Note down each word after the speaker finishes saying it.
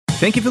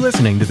Thank you for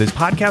listening to this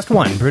Podcast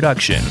One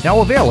production. Now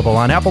available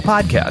on Apple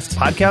Podcasts,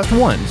 Podcast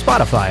One,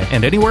 Spotify,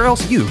 and anywhere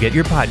else you get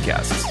your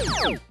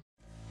podcasts.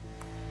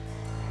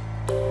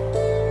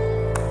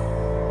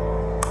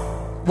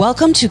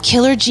 Welcome to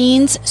Killer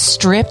Gene's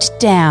Stripped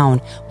Down,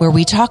 where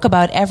we talk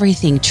about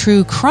everything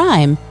true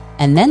crime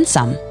and then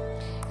some.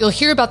 You'll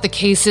hear about the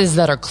cases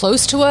that are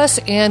close to us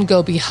and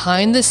go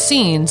behind the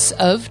scenes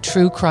of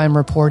true crime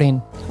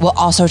reporting. We'll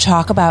also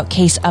talk about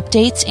case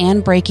updates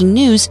and breaking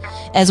news,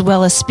 as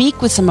well as speak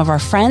with some of our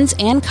friends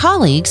and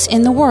colleagues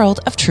in the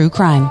world of true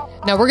crime.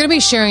 Now, we're going to be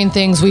sharing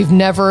things we've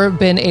never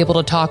been able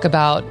to talk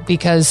about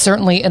because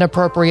certainly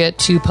inappropriate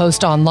to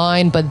post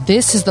online, but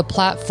this is the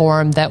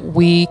platform that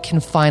we can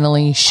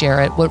finally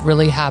share it, what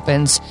really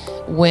happens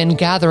when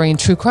gathering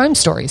true crime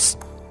stories.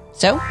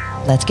 So,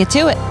 let's get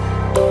to it.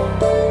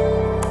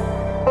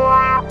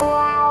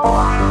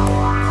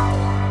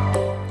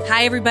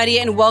 Hi, everybody,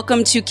 and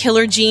welcome to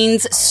Killer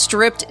Gene's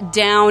Stripped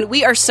Down.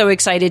 We are so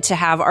excited to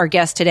have our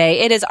guest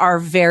today. It is our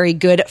very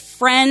good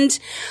friend,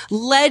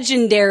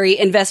 legendary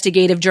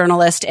investigative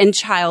journalist and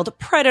child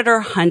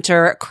predator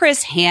hunter,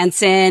 Chris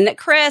Hansen.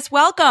 Chris,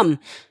 welcome.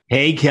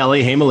 Hey,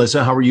 Kelly. Hey,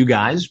 Melissa. How are you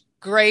guys?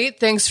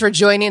 Great. Thanks for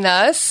joining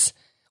us.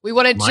 We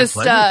want to just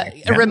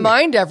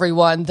remind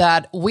everyone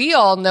that we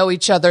all know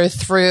each other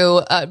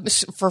through,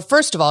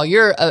 first of all,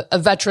 you're a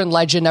veteran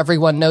legend.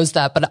 Everyone knows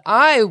that. But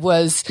I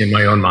was... In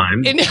my own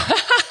mind.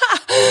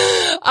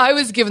 I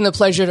was given the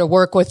pleasure to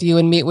work with you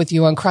and meet with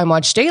you on Crime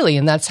Watch Daily.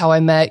 And that's how I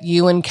met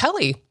you and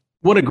Kelly.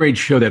 What a great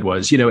show that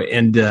was,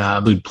 and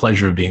the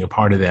pleasure of being a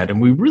part of that.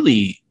 And we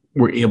really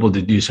were able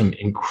to do some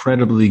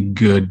incredibly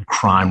good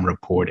crime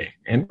reporting.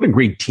 And what a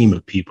great team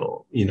of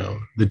people,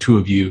 the two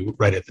of you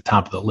right at the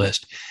top of the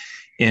list.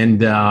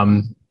 And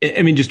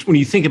just when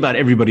you think about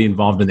everybody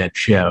involved in that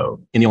show,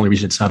 and the only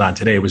reason it's not on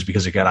today was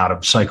because it got out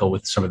of cycle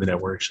with some of the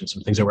networks and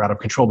some things that were out of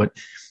control. But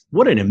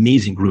what an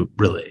amazing group,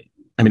 really.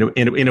 And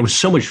it was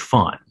so much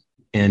fun.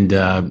 And,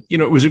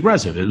 it was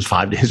aggressive. It was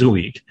 5 days a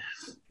week.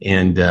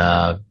 And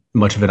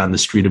much of it on the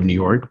street of New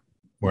York,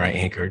 where I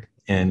anchored.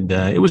 And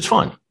it was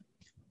fun.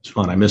 It's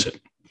fun. I miss it.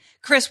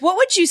 Chris, what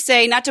would you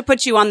say, not to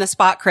put you on the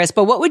spot, Chris,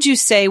 but what would you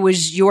say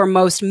was your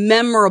most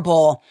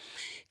memorable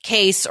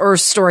case or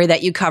story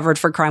that you covered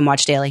for Crime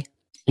Watch Daily?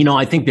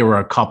 I think there were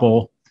a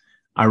couple.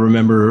 I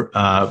remember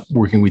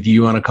working with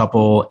you on a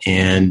couple,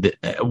 and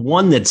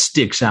one that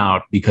sticks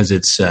out because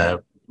it's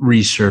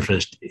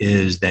resurfaced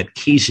is that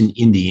case in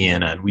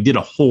Indiana. And we did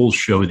a whole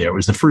show there. It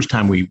was the first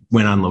time we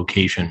went on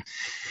location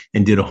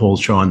and did a whole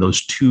show on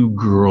those two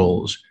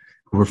girls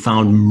who were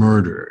found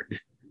murdered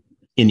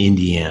in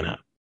Indiana.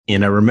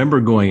 And I remember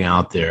going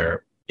out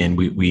there, and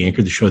we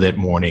anchored the show that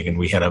morning, and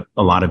we had a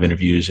lot of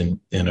interviews, and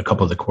a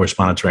couple of the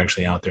correspondents were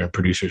actually out there and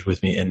producers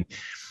with me. And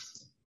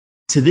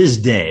to this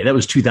day, that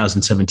was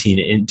 2017,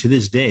 and to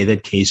this day,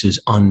 that case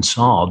is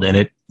unsolved.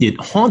 And it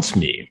haunts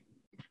me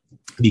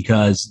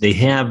because they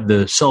have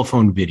the cell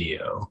phone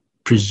video,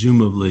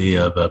 presumably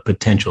of a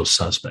potential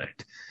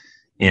suspect,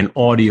 and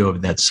audio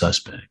of that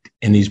suspect.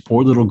 And these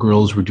poor little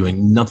girls were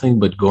doing nothing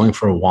but going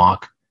for a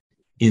walk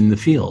in the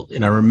field.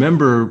 And I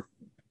remember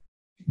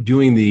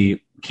doing the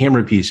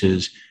camera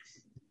pieces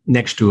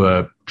next to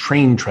a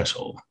train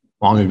trestle,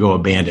 long ago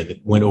abandoned,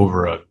 that went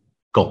over a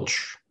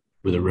gulch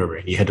with a river.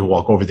 And you had to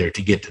walk over there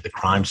to get to the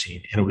crime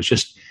scene. And it was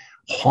just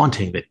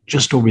haunting that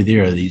just over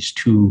there, these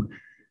two,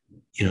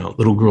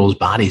 little girls'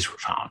 bodies were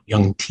found,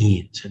 young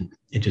teens. And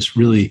it just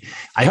really,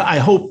 I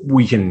hope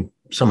we can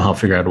somehow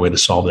figure out a way to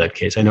solve that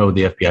case. I know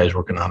the FBI is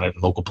working on it,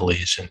 and local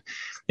police,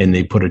 and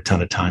they put a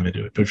ton of time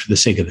into it. But for the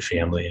sake of the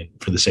family and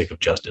for the sake of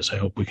justice, I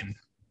hope we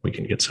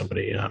can get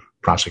somebody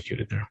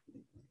prosecuted there.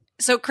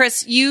 So,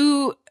 Chris,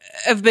 you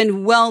have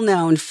been well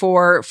known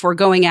for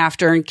going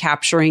after and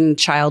capturing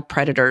child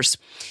predators.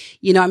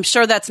 I'm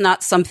sure that's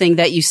not something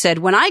that you said,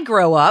 when I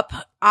grow up,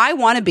 I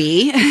want to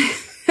be.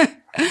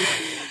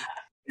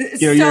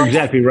 You're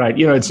exactly right.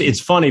 It's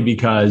funny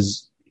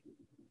because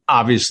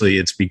obviously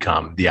it's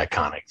become the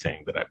iconic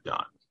thing that I've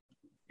done.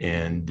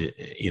 And,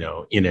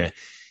 in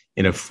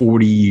a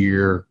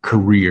 40-year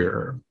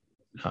career,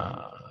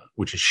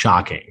 which is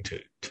shocking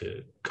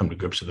to come to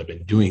grips with. I've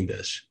been doing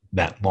this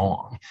that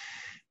long,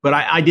 but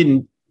I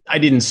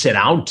didn't set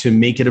out to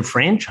make it a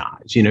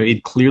franchise.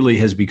 It clearly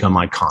has become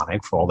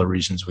iconic for all the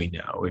reasons we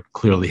know. It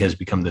clearly has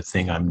become the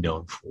thing I'm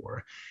known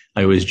for.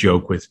 I always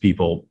joke with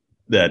people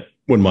that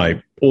when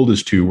my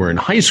oldest two were in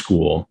high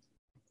school,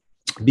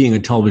 being a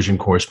television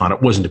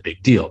correspondent wasn't a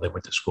big deal. They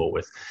went to school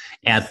with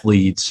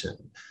athletes and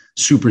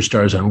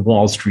superstars on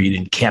Wall Street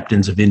and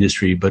captains of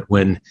industry. But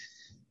when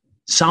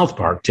South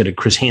Park did a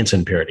Chris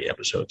Hansen parody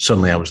episode,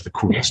 suddenly I was the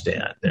coolest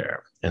dad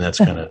there. And that's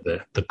kind of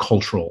the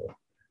cultural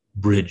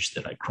bridge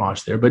that I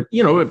crossed there. But,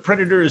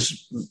 Predator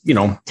is,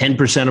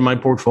 10% of my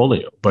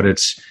portfolio, but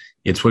it's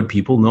what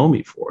people know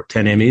me for.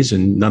 10 Emmys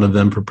and none of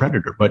them for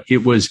Predator. But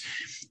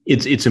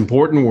it's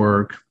important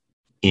work,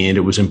 and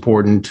it was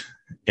important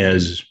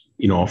as,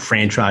 a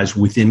franchise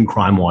within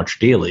Crime Watch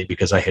Daily,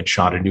 because I had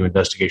shot a new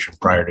investigation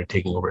prior to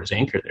taking over as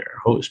anchor there,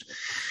 host.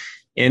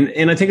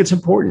 And I think it's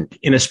important.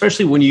 And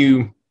especially when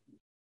you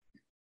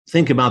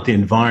think about the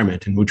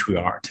environment in which we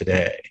are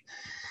today,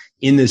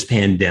 in this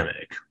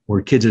pandemic,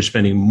 where kids are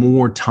spending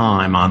more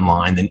time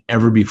online than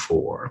ever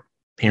before,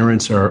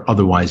 parents are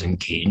otherwise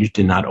engaged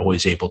and not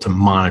always able to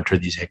monitor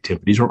these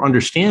activities or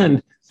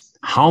understand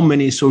how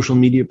many social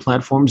media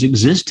platforms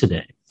exist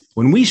today.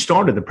 When we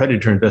started the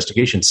Predator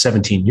investigation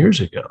 17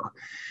 years ago,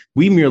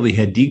 we merely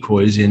had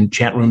decoys in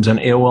chat rooms on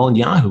AOL and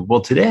Yahoo.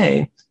 Well,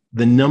 today,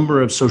 the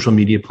number of social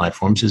media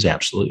platforms has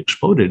absolutely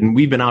exploded. And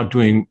we've been out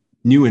doing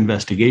new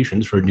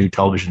investigations for a new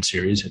television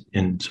series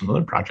and some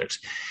other projects.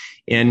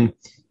 And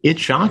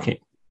it's shocking.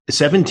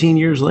 17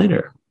 years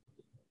later,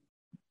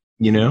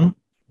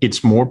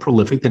 it's more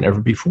prolific than ever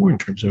before in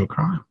terms of a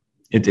crime.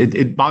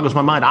 It boggles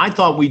my mind. I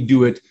thought we'd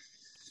do it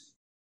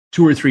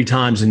 2 or 3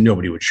 times and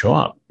nobody would show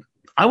up.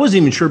 I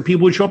wasn't even sure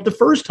people would show up the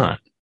first time.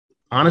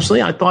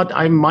 Honestly, I thought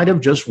I might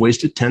have just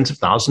wasted tens of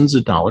thousands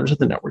of dollars of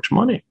the network's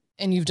money.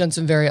 And you've done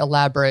some very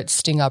elaborate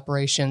sting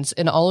operations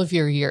in all of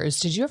your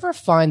years. Did you ever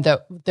find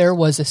that there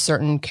was a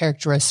certain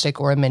characteristic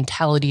or a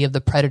mentality of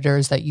the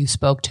predators that you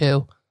spoke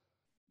to?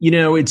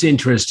 It's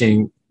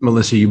interesting,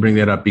 Melissa, you bring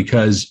that up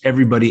because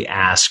everybody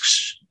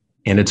asks,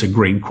 and it's a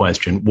great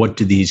question, what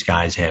do these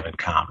guys have in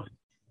common?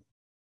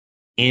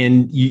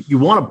 And you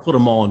want to put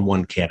them all in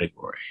one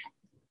category.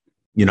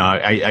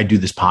 I do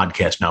this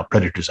podcast now,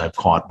 Predators I've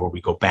Caught, where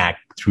we go back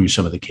through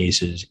some of the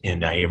cases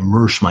and I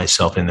immerse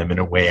myself in them in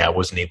a way I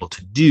wasn't able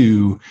to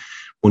do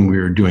when we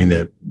were doing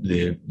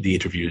the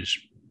interviews,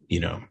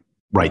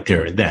 right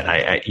there and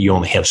then. You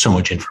only have so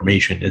much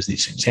information as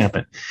these things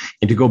happen.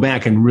 And to go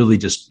back and really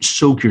just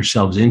soak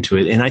yourselves into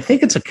it. And I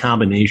think it's a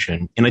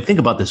combination, and I think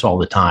about this all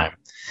the time.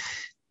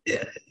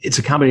 It's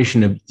a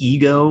combination of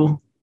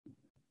ego,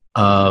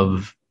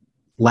 of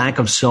lack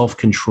of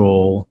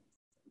self-control,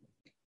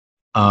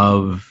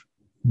 of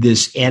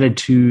this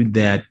attitude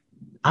that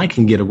I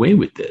can get away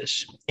with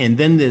this. And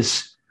then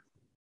this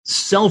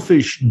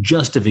selfish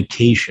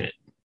justification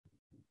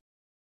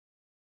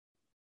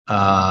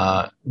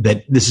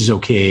that this is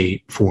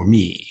okay for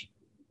me,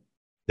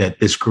 that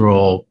this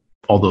girl,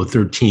 although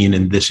 13,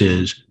 and this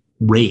is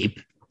rape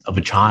of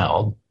a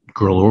child,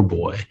 girl or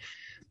boy,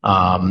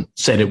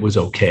 said it was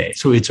okay.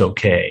 So it's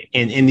okay.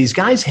 And these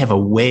guys have a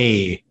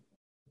way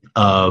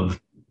of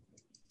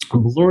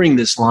blurring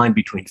this line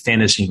between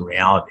fantasy and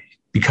reality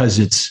because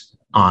it's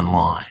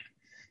online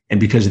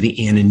and because of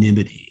the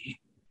anonymity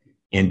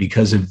and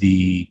because of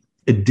the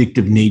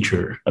addictive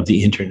nature of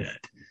the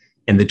internet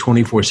and the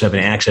 24/7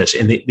 access.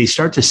 And they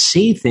start to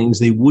say things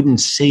they wouldn't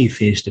say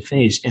face to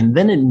face. And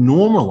then it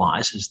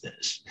normalizes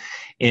this.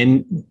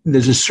 And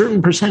there's a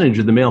certain percentage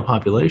of the male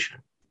population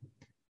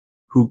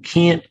who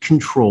can't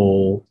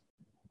control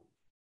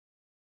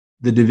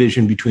the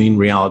division between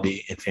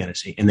reality and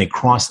fantasy. And they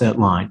cross that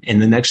line.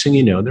 And the next thing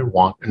you know, they're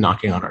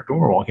knocking on our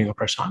door, walking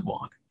up our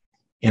sidewalk.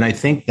 And I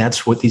think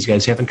that's what these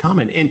guys have in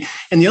common. And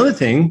the other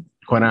thing,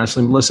 quite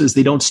honestly, Melissa, is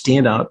they don't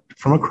stand out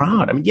from a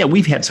crowd. I mean, yeah,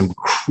 we've had some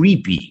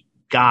creepy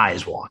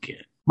guys walk in.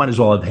 Might as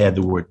well have had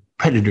the word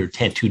predator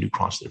tattooed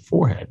across their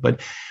forehead.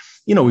 But,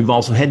 we've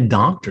also had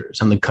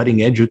doctors on the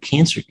cutting edge of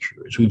cancer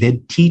cures. We've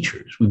had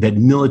teachers. We've had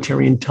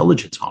military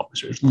intelligence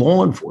officers,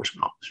 law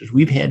enforcement officers.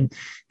 We've had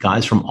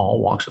guys from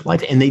all walks of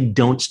life, and they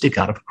don't stick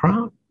out of a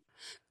crowd.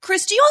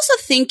 Chris, do you also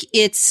think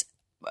it's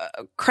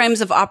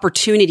crimes of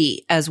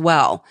opportunity as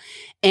well?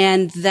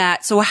 And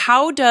so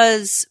how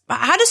does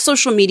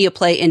social media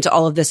play into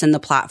all of this in the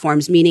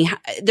platforms? Meaning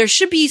there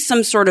should be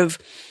some sort of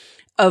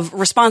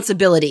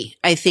responsibility,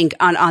 I think,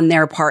 on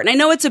their part. And I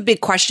know it's a big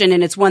question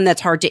and it's one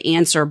that's hard to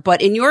answer,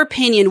 but in your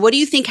opinion, what do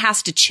you think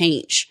has to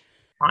change?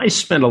 I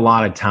spent a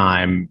lot of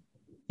time,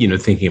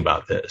 thinking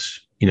about this,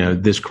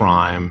 this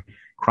crime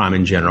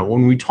in general.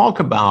 When we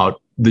talk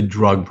about the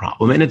drug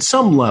problem, and at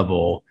some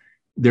level,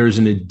 there's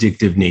an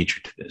addictive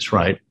nature to this,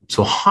 right?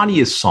 So how do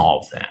you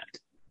solve that?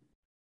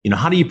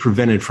 How do you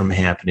prevent it from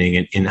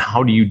happening and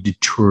how do you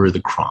deter the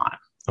crime?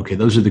 Okay,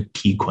 those are the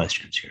key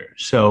questions here.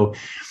 So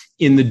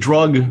in the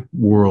drug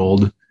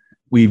world,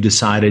 we've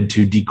decided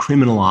to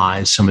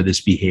decriminalize some of this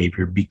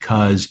behavior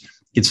because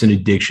it's an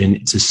addiction.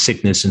 It's a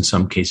sickness in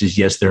some cases.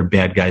 Yes, there are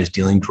bad guys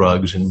dealing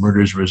drugs and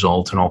murders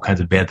result and all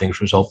kinds of bad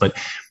things result, but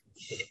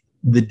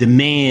the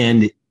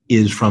demand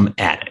is from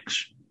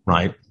addicts,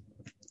 right?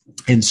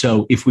 And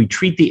so if we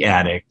treat the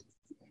addict,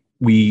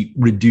 we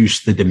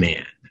reduce the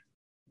demand.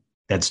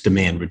 That's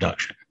demand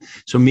reduction.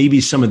 So maybe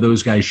some of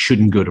those guys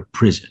shouldn't go to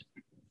prison.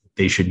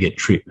 They should get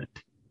treatment,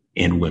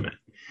 and women.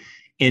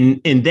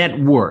 And that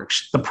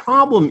works. The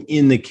problem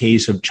in the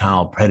case of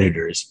child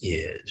predators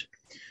is,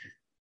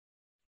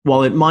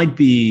 while it might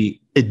be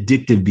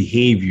addictive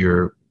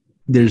behavior,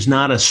 there's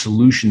not a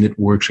solution that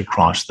works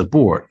across the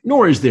board,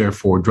 nor is there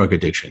for drug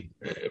addiction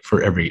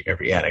for every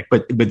addict.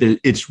 But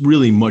it's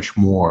really much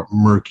more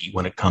murky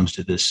when it comes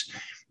to this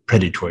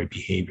predatory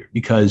behavior,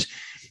 because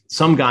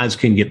some guys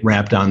can get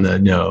wrapped on the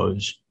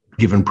nose,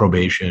 given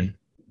probation,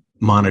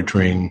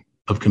 monitoring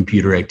of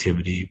computer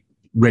activity,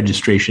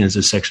 registration as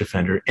a sex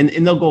offender, and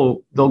they'll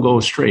go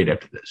straight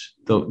after this.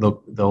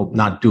 They'll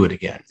not do it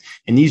again.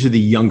 And these are the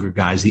younger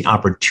guys, the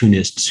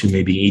opportunists who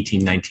may be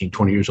 18, 19,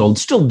 20 years old,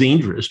 still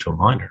dangerous to a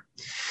minor.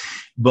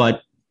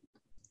 but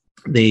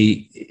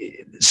they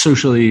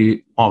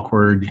socially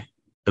awkward,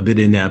 a bit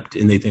inept,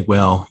 and they think,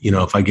 well,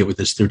 if I get with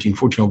this 13,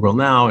 14-year-old girl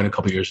now, in a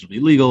couple of years it'll be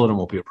legal and it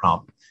won't be a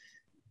problem.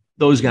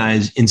 Those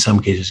guys, in some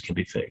cases, can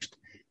be fixed.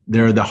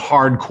 They're the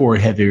hardcore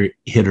heavy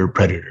hitter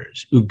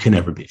predators who can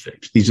never be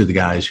fixed. These are the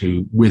guys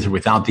who, with or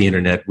without the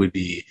internet, would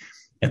be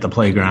at the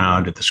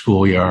playground, at the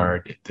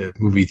schoolyard, at the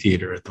movie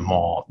theater, at the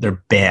mall.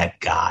 They're bad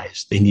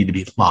guys. They need to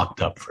be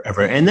locked up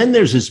forever. And then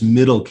there's this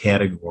middle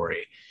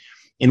category,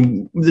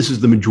 and this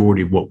is the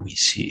majority of what we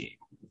see.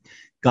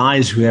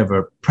 Guys who have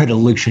a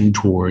predilection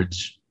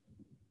towards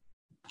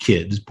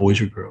kids,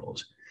 boys or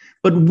girls,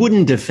 but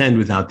wouldn't defend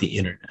without the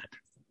internet.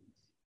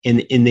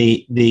 And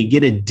they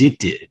get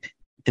addicted,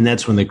 and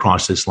that's when they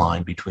cross this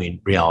line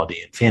between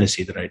reality and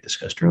fantasy that I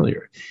discussed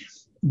earlier.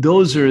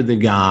 Those are the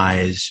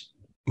guys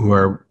who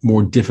are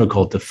more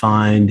difficult to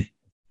find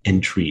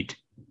and treat.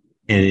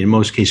 And in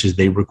most cases,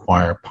 they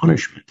require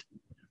punishment.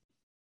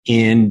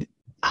 And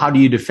how do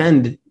you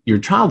defend your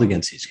child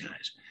against these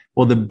guys?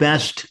 Well, the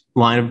best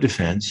line of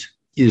defense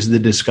is the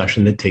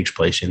discussion that takes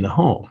place in the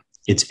home.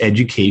 It's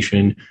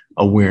education,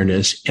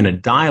 awareness, and a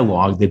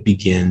dialogue that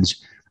begins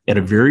at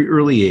a very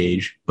early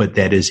age, but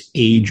that is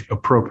age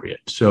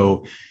appropriate.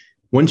 So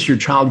once your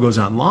child goes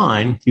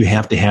online, you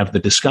have to have the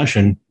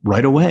discussion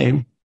right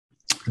away.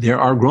 There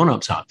are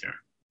grown-ups out there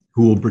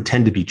who will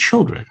pretend to be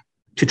children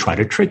to try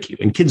to trick you.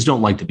 And kids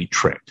don't like to be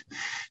tricked.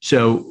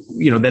 So,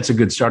 that's a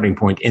good starting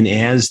point. And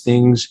as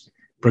things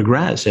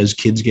progress, as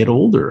kids get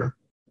older,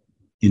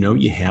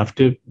 you have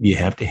to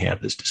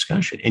have this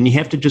discussion, and you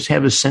have to just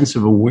have a sense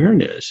of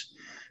awareness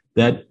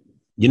that,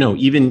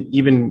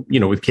 even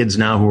with kids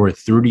now who are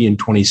 30 and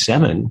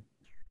 27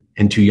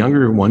 and two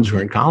younger ones who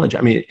are in college.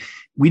 I mean,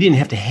 we didn't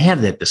have to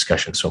have that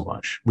discussion so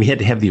much. We had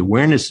to have the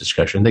awareness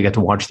discussion. They got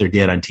to watch their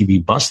dad on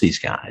TV bust these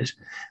guys.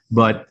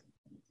 But,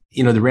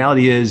 the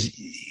reality is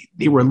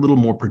they were a little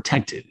more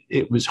protected.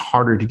 It was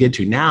harder to get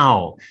to.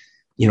 Now,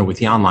 with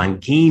the online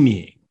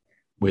gaming,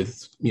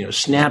 with,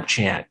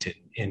 Snapchat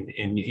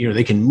and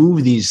they can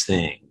move these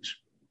things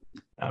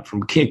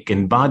from Kik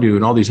and Badu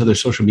and all these other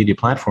social media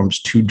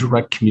platforms to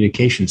direct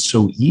communication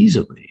so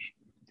easily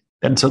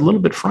that it's a little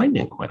bit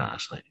frightening, quite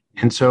honestly.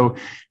 And so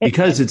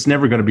because it's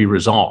never going to be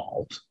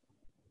resolved,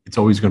 it's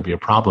always going to be a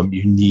problem.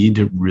 You need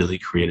to really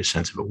create a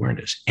sense of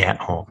awareness at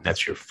home.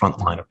 That's your front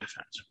line of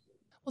defense.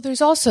 Well,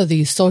 there's also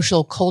the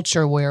social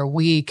culture where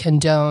we're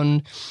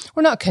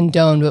not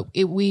condoned, but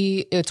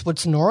it's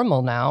what's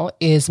normal now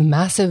is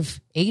massive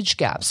age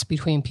gaps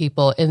between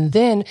people. And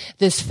then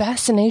this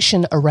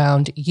fascination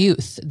around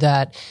youth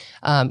that,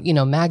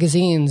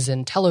 magazines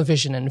and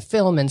television and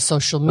film and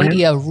social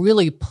media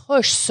really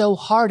push so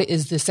hard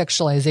is the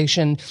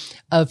sexualization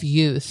of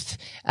youth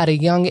at a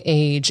young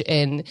age.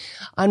 And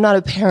I'm not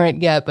a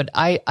parent yet, but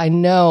I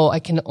know I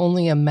can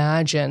only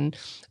imagine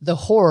the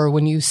horror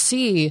when you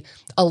see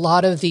a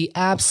lot of the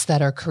apps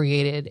that are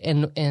created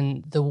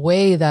and the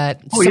way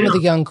that some of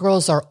the young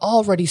girls are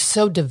already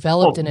so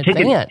developed and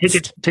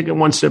advanced. Take it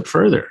one step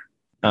further.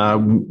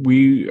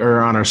 We are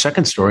on our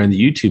second story on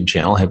the YouTube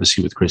channel, Have a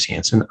Seat with Chris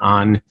Hansen,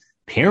 on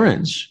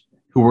parents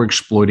who were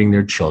exploiting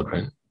their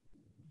children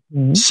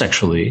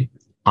sexually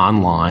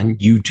online,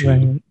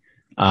 YouTube.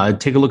 Right.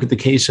 Take a look at the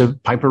case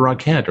of Piper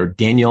Rockett or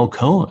Danielle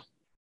Cohen.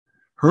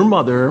 Her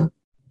mother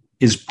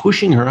is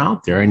pushing her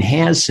out there and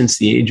has since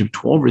the age of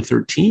 12 or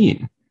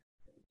 13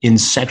 in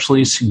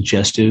sexually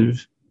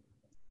suggestive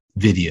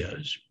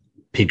videos,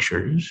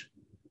 pictures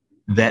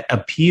that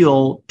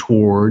appeal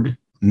toward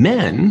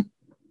men,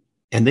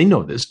 and they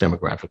know this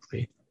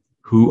demographically,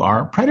 who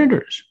are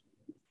predators.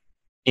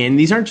 And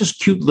these aren't just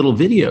cute little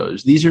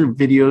videos. These are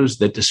videos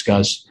that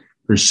discuss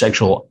her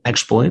sexual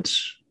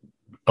exploits,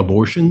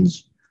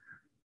 abortions,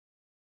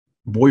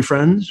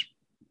 boyfriends,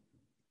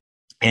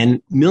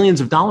 and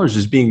millions of dollars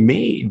is being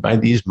made by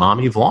these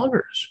mommy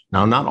vloggers.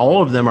 Now, not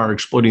all of them are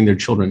exploiting their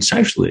children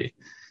sexually,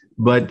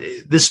 but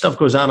this stuff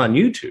goes out on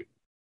YouTube.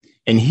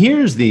 And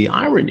here's the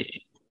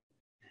irony.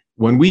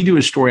 When we do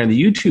a story on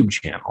the YouTube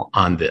channel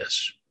on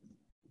this,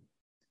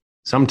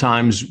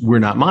 sometimes we're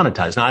not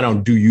monetized. Now, I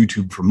don't do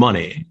YouTube for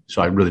money,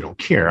 so I really don't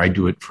care. I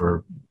do it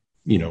for,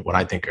 what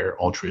I think are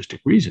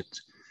altruistic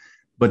reasons.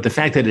 But the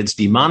fact that it's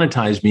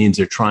demonetized means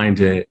they're trying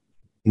to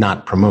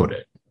not promote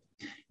it.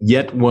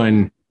 Yet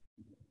when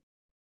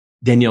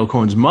Danielle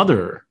Cohen's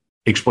mother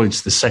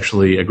exploits the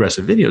sexually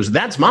aggressive videos,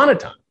 that's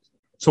monetized.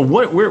 So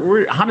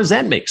how does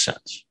that make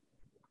sense?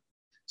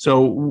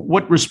 So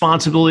what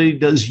responsibility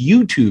does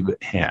YouTube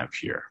have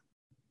here?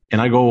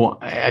 And I go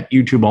at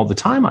YouTube all the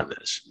time on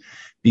this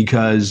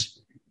because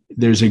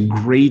there's a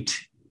great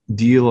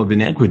deal of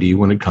inequity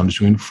when it comes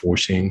to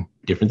enforcing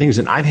different things.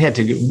 And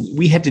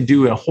we had to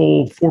do a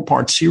whole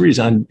 4-part series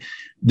on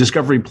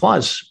Discovery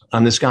Plus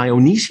on this guy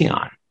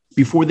Onision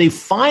before they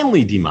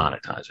finally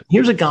demonetize him.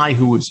 Here's a guy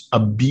who was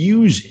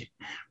abusing,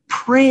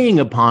 preying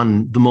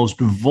upon the most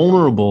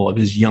vulnerable of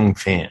his young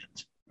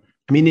fans.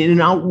 I mean, in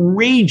an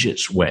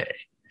outrageous way.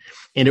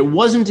 And it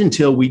wasn't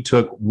until we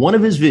took one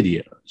of his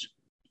videos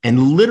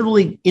and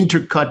literally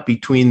intercut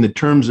between the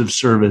terms of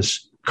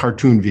service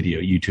cartoon video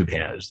YouTube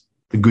has,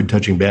 the good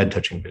touching, bad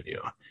touching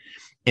video,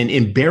 and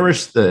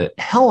embarrassed the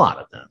hell out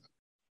of them.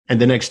 And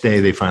the next day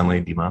they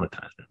finally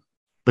demonetized it.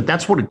 But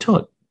that's what it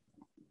took.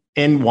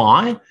 And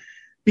why?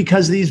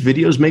 Because these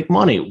videos make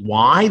money.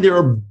 Why? There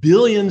are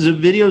billions of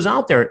videos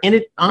out there. And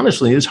it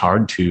honestly is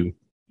hard to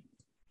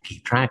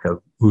keep track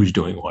of who's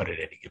doing what at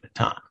any given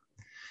time.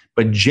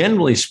 But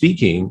generally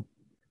speaking,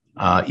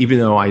 even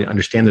though I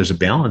understand there's a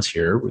balance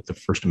here with the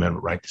First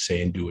Amendment right to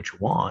say and do what you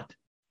want,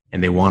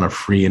 and they want a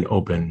free and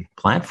open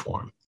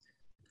platform,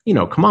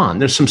 come on,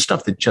 there's some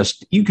stuff that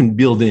just, you can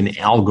build in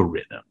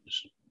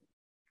algorithms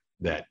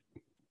that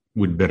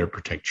would better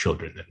protect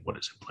children than what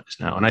is in place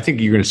now. And I think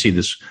you're going to see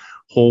this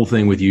whole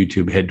thing with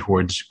YouTube head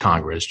towards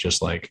Congress,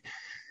 just like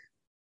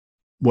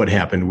what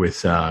happened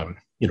with,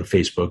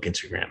 Facebook,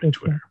 Instagram, and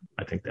Twitter.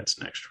 I think that's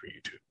next for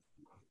YouTube.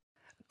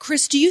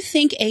 Chris, do you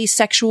think a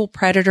sexual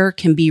predator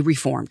can be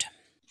reformed?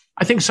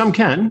 I think some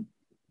can,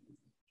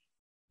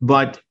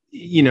 but,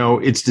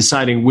 it's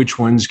deciding which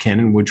ones can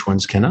and which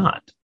ones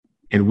cannot.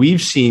 And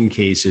we've seen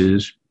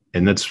cases,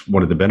 and that's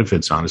one of the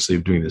benefits, honestly,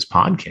 of doing this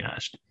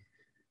podcast,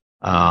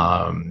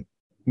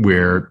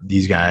 where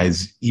these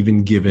guys,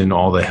 even given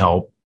all the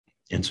help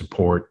and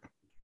support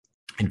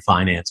and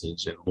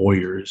finances and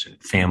lawyers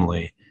and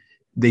family,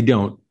 they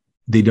don't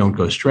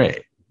go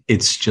straight.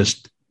 It's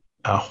just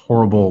a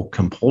horrible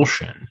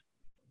compulsion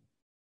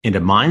and a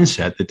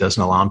mindset that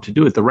doesn't allow them to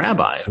do it. The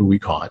rabbi who we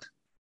caught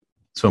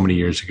so many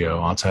years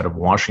ago outside of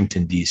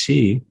Washington,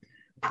 D.C.,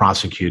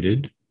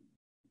 prosecuted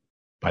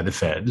by the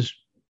feds,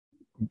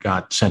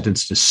 got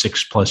sentenced to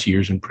 6+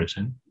 years in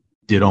prison,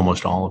 did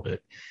almost all of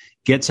it,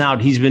 gets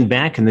out. He's been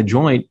back in the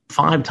joint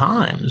 5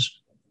 times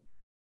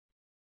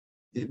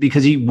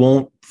because he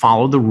won't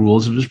follow the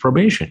rules of his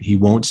probation. He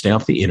won't stay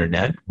off the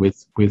internet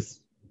with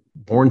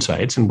porn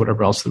sites and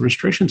whatever else the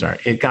restrictions are.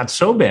 It got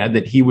so bad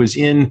that he was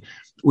in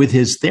with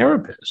his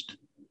therapist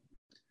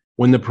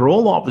when the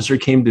parole officer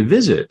came to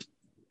visit,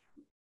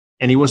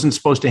 and he wasn't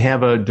supposed to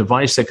have a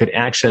device that could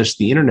access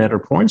the internet or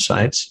porn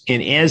sites.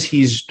 And as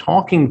he's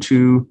talking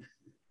to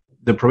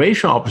the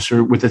probation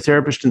officer with the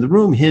therapist in the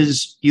room,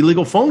 his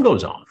illegal phone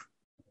goes off.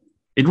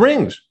 It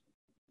rings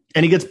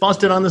and he gets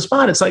busted on the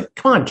spot. It's like,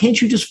 come on,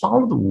 can't you just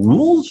follow the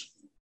rules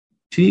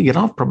till you get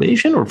off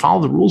probation, or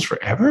follow the rules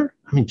forever?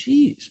 I mean,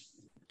 geez.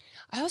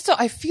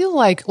 I feel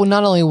like, well,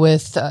 not only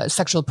with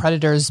sexual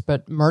predators,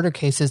 but murder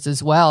cases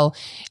as well,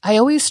 I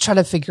always try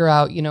to figure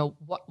out,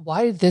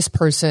 why did this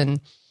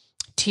person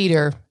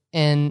teeter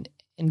and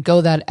go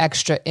that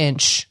extra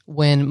inch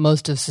when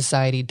most of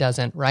society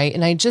doesn't, right?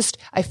 And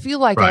I feel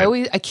like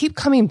right. I keep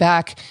coming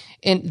back,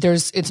 and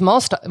it's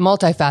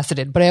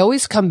multifaceted, but I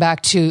always come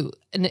back to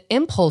an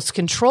impulse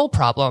control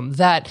problem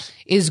that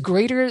is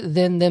greater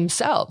than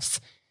themselves,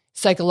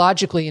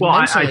 psychologically and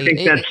mentally.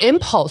 I think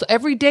impulse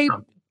every day,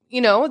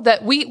 that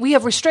we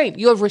have restraint.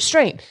 You have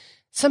restraint.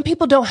 Some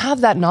people don't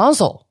have that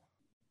nozzle.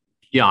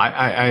 Yeah,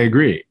 I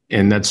agree.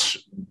 And that's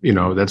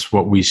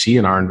what we see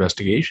in our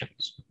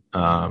investigations.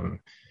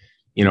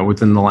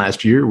 Within the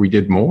last year, we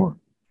did more,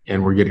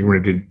 and we're getting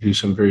ready to do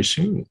some very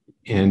soon.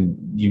 And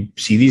you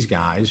see these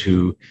guys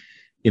who,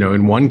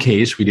 in one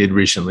case we did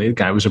recently, the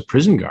guy was a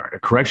prison guard, a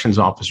corrections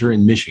officer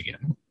in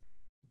Michigan,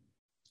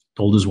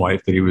 told his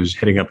wife that he was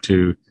heading up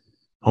to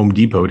Home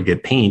Depot to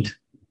get paint,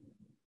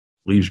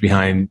 leaves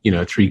behind,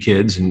 3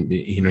 kids, and,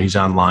 he's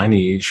online.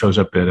 He shows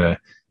up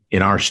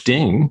in our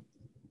sting,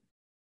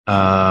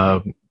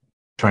 trying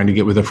to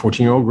get with a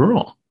 14-year-old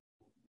girl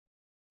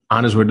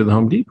on his way to the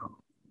Home Depot.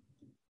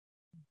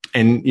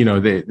 And,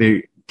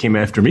 they came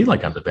after me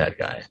like I'm the bad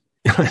guy.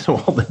 So,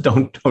 well,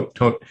 don't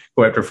go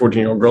after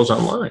 14-year-old girls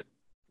online.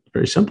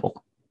 Very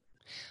simple.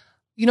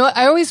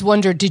 I always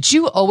wonder, did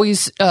you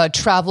always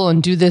travel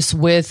and do this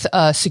with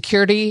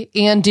security?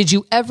 And did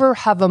you ever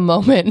have a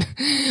moment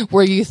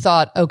where you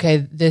thought,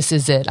 okay, this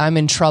is it. I'm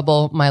in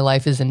trouble. My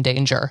life is in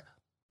danger?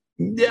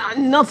 Yeah,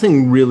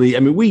 nothing really. I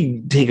mean,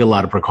 we take a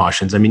lot of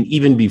precautions. I mean,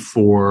 even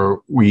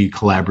before we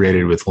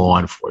collaborated with law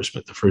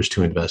enforcement, the first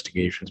 2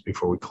 investigations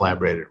before we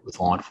collaborated with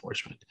law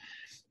enforcement,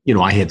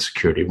 I had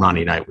security.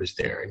 Ronnie Knight was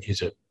there, and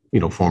he's a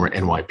former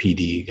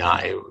NYPD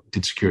guy who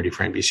did security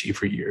for NBC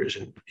for years,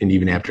 and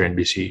even after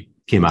NBC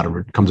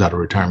comes out of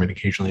retirement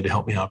occasionally to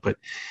help me out. But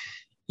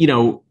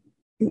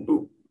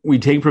we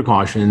take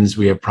precautions.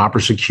 We have proper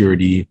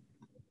security.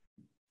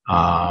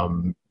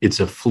 It's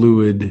a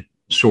fluid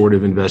sort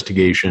of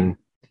investigation.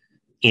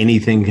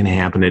 Anything can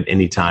happen at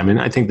any time.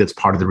 And I think that's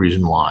part of the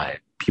reason why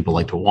people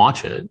like to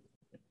watch it,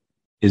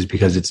 is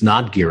because it's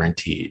not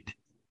guaranteed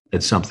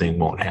that something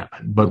won't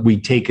happen. But we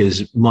take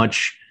as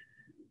much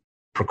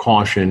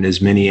precaution,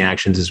 as many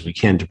actions as we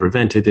can to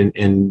prevent it.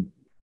 And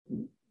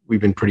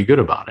we've been pretty good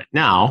about it.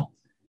 Now,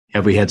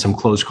 have we had some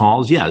close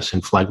calls? Yes.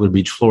 In Flagler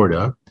Beach,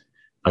 Florida,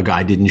 a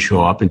guy didn't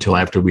show up until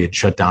after we had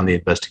shut down the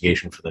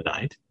investigation for the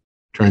night.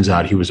 Turns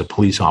out he was a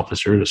police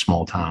officer at a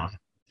small town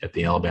at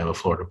the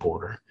Alabama-Florida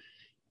border.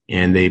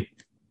 And they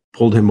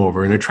pulled him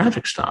over in a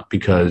traffic stop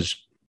because,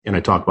 and I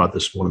talk about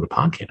this in one of the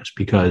podcasts,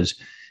 because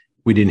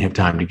we didn't have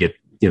time to get,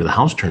 the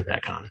house turned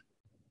back on.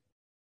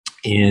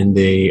 And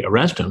they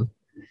arrest him.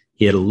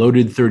 He had a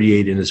loaded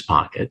 38 in his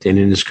pocket, and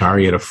in his car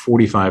he had a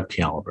 45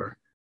 caliber,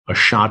 a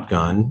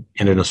shotgun,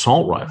 and an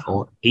assault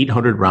rifle,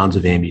 800 rounds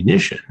of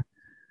ammunition,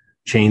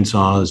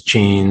 chainsaws,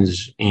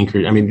 chains,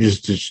 anchors. I mean,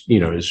 just his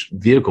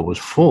vehicle was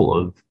full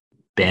of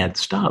bad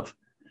stuff.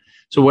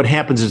 So what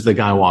happens is the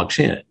guy walks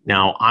in.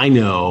 Now, I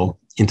know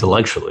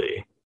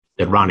intellectually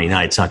that Ronnie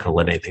Knight's not going to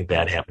let anything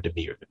bad happen to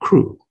me or the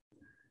crew,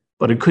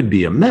 but it could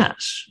be a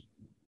mess,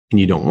 and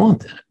you don't want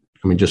that.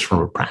 I mean, just from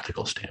a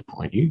practical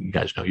standpoint, you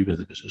guys know, you've been in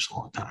the business a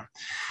long time.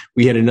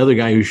 We had another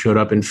guy who showed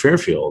up in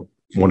Fairfield,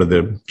 one of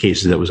the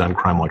cases that was on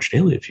Crime Watch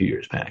Daily a few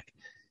years back.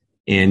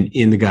 And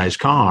in the guy's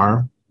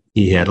car,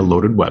 he had a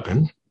loaded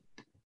weapon,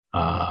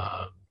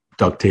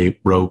 duct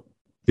tape, rope,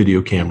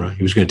 video camera.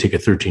 He was going to take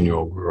a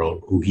 13-year-old girl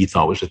who he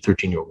thought was a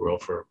 13-year-old girl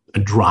for a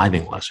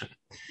driving lesson.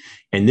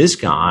 And this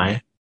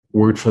guy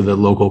worked for the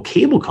local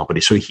cable company.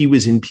 So he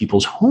was in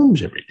people's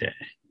homes every day.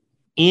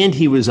 And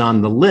he was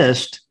on the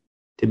list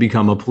to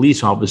become a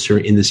police officer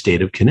in the state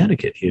of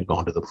Connecticut. He had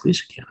gone to the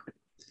police academy.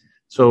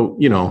 So,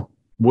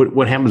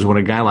 what happens when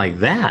a guy like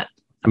that,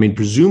 I mean,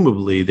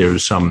 presumably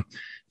there's some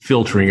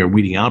filtering or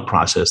weeding out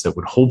process that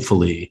would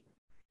hopefully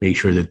make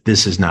sure that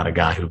this is not a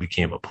guy who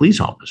became a police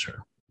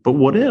officer. But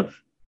what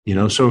if,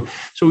 so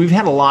we've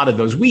had a lot of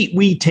those.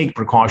 We take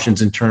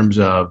precautions in terms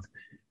of,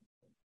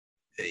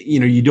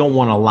 you don't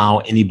want to allow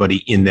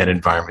anybody in that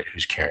environment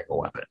who's carrying a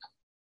weapon.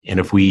 And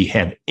if we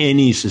have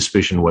any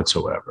suspicion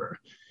whatsoever,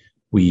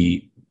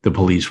 the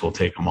police will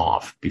take him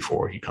off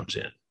before he comes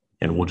in,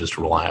 and we'll just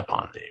rely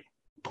upon the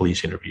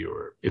police interview,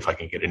 or if I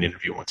can get an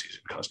interview once he's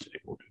in custody,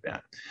 we'll do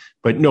that.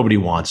 But nobody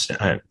wants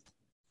to.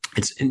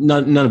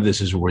 None of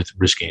this is worth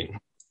risking,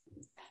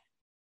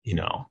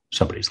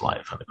 somebody's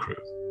life on the crew.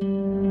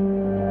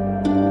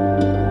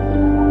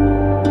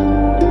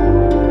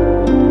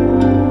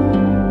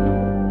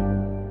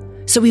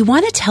 So we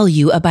want to tell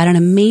you about an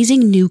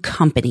amazing new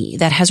company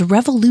that has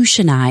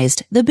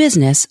revolutionized the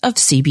business of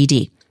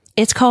CBD.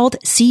 It's called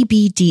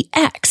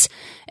CBDX,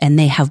 and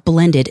they have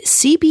blended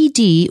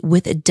CBD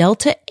with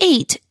Delta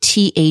 8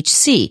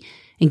 THC.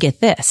 And get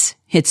this,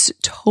 it's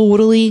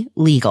totally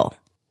legal.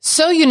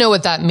 So you know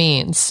what that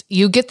means.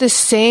 You get the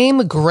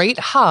same great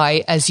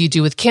high as you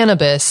do with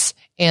cannabis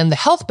and the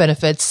health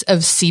benefits of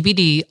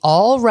CBD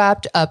all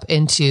wrapped up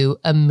into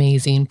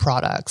amazing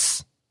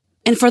products.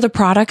 And for the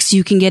products,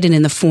 you can get it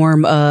in the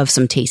form of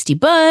some tasty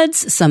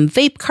buds, some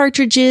vape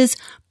cartridges,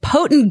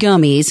 potent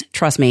gummies,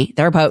 trust me,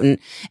 they're potent,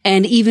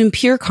 and even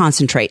pure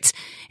concentrates.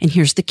 And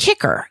here's the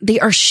kicker. They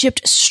are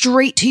shipped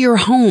straight to your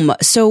home,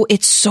 so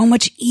it's so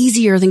much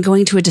easier than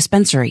going to a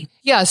dispensary.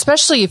 Yeah,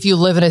 especially if you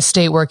live in a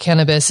state where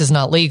cannabis is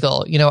not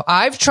legal.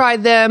 I've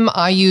tried them,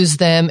 I use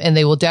them, and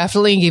they will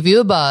definitely give you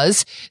a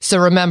buzz. So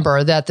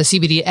remember that the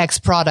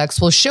CBDX products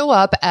will show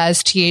up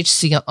as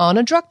THC on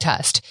a drug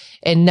test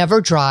and never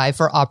drive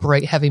or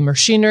operate heavy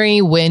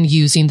machinery when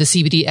using the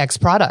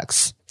CBDX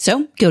products.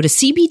 So go to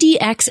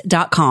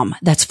CBDX.com.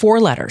 That's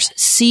 4 letters,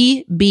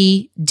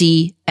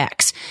 CBDX,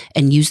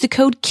 and use the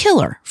code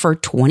KILLER for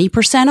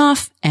 20%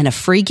 off and a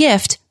free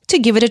gift to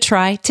give it a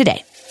try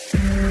today.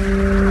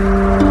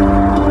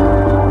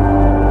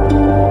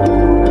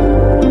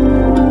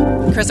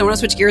 Chris, I want to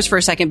switch gears for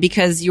a second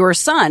because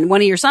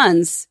one of your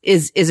sons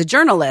is a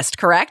journalist,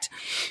 correct?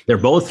 They're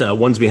both,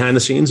 one's behind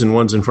the scenes and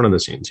one's in front of the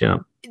scenes. Yeah.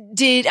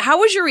 How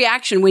was your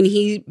reaction when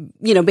he,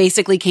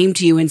 basically came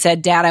to you and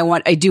said, Dad, I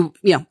want to do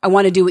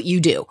what you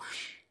do?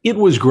 It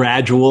was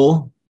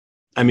gradual.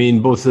 I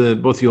mean, both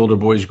the older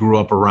boys grew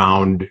up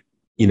around,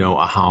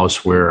 a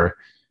house where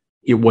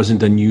it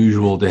wasn't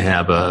unusual to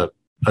have a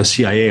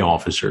CIA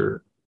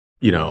officer,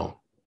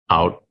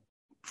 out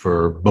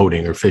for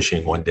boating or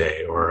fishing one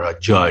day, or a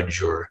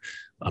judge or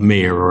a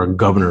mayor or a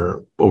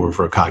governor over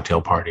for a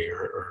cocktail party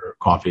or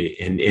coffee.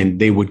 And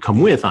they would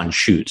come with on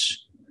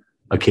shoots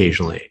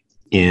occasionally.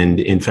 And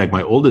in fact,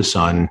 my oldest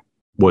son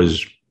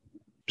was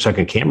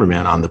second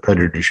cameraman on the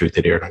Predator shoot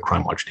that aired on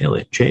Crime Watch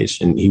Daily,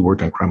 Chase, and he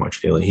worked on Crime Watch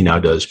Daily. He now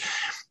does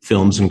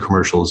films and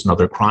commercials and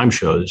other crime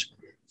shows.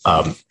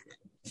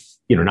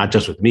 Not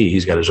just with me.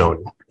 He's got his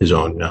own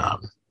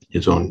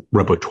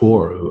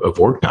repertoire of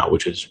work now,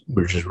 which is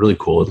really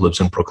cool. It lives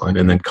in Brooklyn.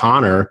 And then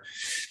Connor,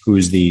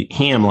 who's the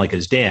ham like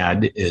his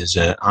dad, is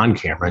on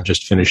camera and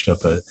just finished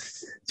up a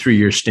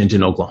 3-year stint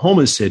in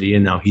Oklahoma City,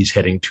 and now he's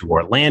heading to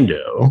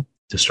Orlando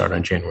to start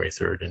on January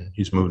 3rd, and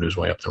he's moved his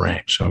way up the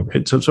ranks. So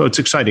it's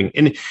exciting.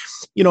 And,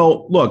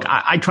 look,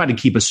 I try to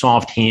keep a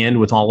soft hand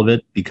with all of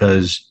it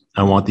because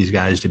I want these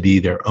guys to be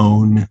their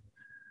own,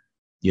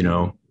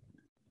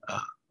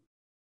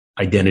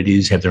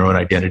 identities, have their own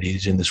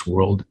identities in this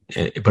world.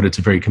 But it's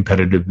a very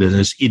competitive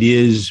business. It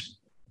is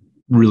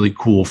really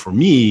cool for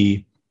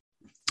me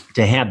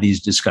to have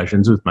these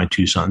discussions with my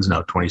 2 sons,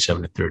 now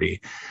 27 and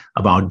 30,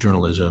 about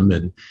journalism.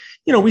 And,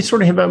 we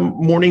sort of have a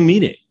morning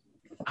meeting.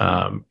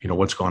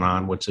 What's going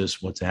on? What's this?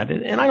 What's that?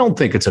 And I don't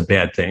think it's a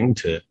bad thing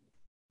to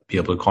be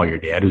able to call your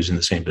dad, who's in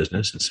the same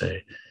business, and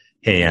say,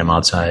 hey, I'm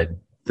outside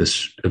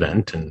this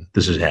event and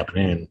this is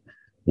happening. And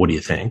what do you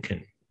think?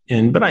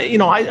 But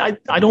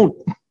I don't,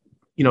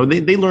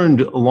 they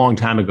learned a long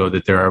time ago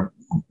that there are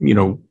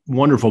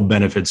wonderful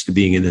benefits to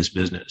being in this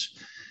business,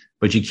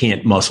 but you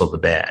can't muscle the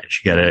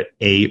badge. You got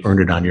to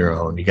earn it on your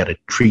own. You got to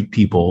treat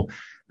people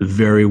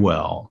very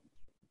well,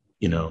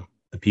 the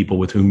people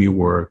with whom you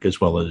work, as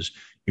well as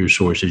your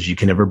sources. You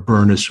can never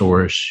burn a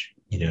source.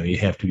 You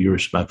have to be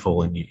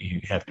respectful, and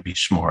you have to be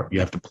smart. You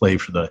have to play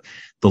for the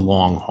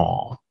long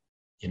haul,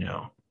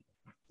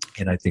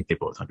 and I think they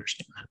both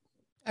understand that.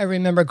 I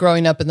remember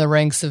growing up in the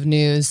ranks of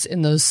news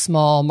in those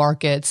small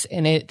markets,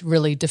 and it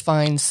really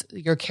defines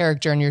your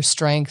character and your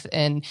strength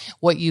and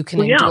what you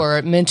can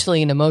endure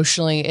mentally and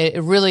emotionally.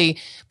 It really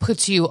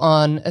puts you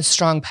on a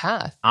strong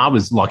path. I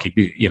was lucky,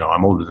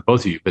 I'm older than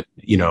both of you, but,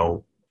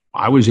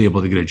 I was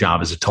able to get a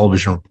job as a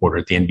television reporter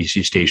at the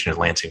NBC station in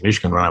Lansing,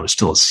 Michigan, when I was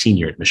still a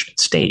senior at Michigan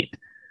State.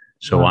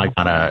 So I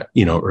got a,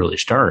 early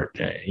start,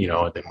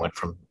 and then went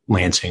from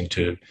Lansing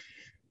to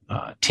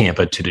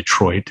Tampa to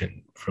Detroit,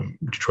 and from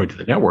Detroit to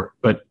the network.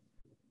 But,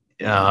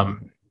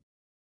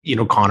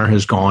 Connor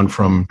has gone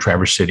from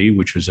Traverse City,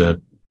 which was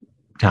a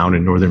town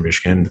in northern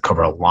Michigan, to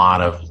cover a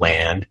lot of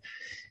land.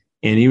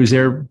 And he was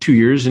there 2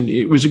 years, and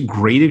it was a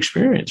great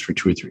experience for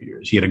 2 or 3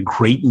 years. He had a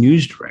great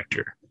news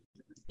director,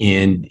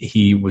 and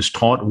he was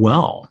taught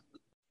well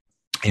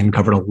and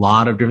covered a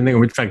lot of different things.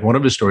 In fact, one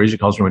of his stories, he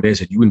calls me one day and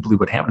said, "You wouldn't believe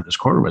what happened in this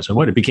courtroom." I said,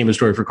 "What?" It became a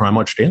story for Crime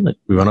Watch Daily.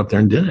 We went up there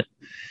and did it.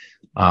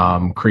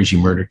 Crazy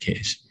murder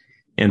case.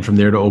 And from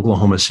there to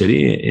Oklahoma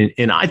City.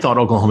 And I thought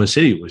Oklahoma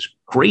City was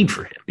great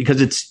for him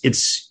because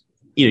it's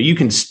you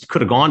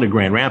could have gone to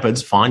Grand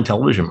Rapids, fine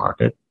television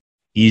market,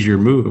 easier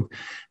move,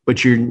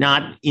 but you're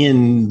not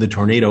in the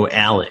tornado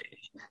alley.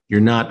 You're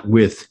not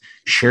with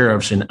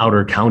sheriffs in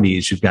outer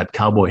counties who've got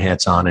cowboy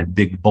hats on and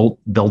big belt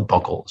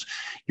buckles.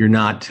 You're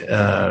not,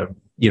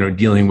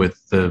 dealing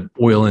with the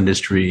oil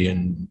industry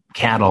and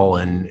cattle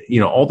and,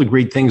 all the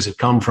great things that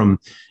come from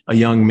a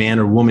young man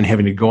or woman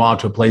having to go out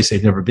to a place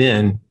they've never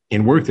been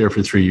and work there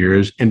for 3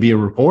 years and be a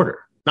reporter.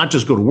 Not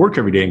just go to work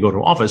every day and go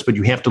to office, but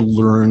you have to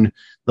learn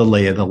the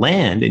lay of the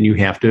land, and you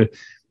have to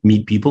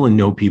meet people and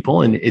know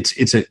people. And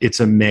it's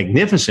a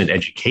magnificent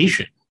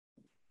education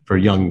for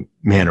a young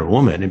man or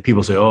woman. And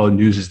people say, "Oh,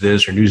 news is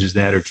this or news is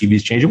that or TV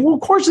is changing." Well, of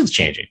course it's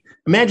changing.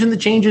 Imagine the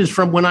changes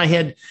from when I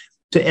had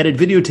to edit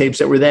videotapes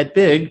that were that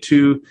big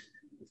to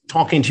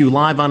talking to you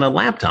live on a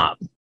laptop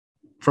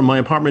from my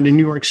apartment in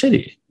New York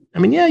City. I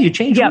mean, you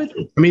change with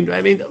it.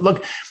 I mean,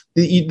 look,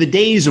 the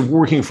days of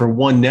working for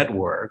one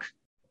network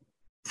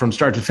from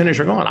start to finish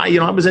are gone.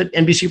 I was at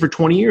NBC for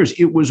 20 years.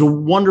 It was a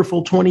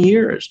wonderful 20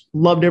 years.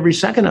 Loved every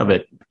second of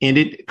it. And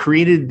it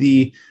created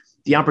the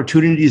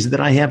opportunities that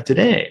I have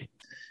today.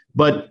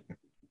 But,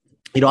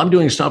 I'm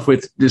doing stuff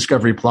with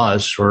Discovery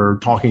Plus or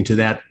talking to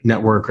that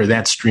network or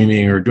that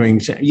streaming or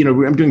doing,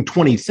 I'm doing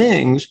 20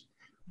 things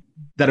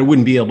that I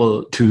wouldn't be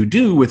able to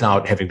do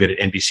without having been at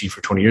NBC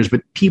for 20 years.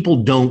 But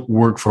people don't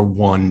work for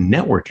one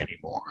network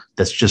anymore.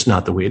 That's just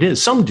not the way it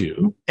is. Some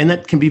do, and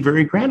that can be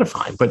very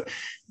gratifying. But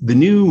the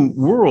new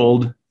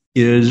world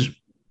is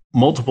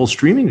multiple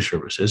streaming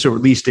services, or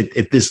at least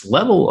at this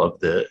level of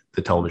the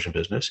television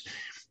business.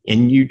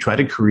 And you try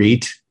to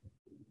create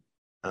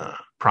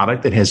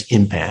product that has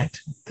impact,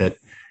 that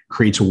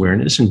creates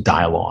awareness and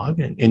dialogue,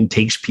 and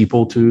takes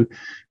people to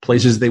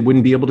places they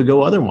wouldn't be able to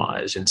go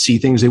otherwise, and see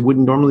things they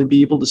wouldn't normally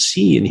be able to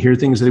see, and hear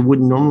things they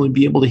wouldn't normally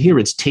be able to hear.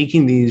 It's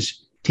taking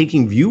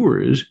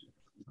viewers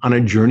on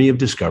a journey of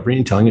discovery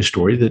and telling a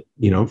story that,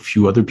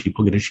 few other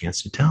people get a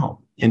chance to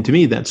tell. And to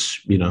me,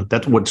 that's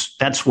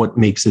what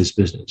makes this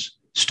business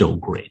still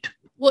great.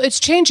 Well,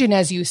 it's changing,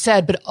 as you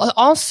said, but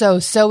also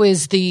so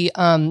is the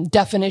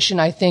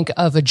definition, I think,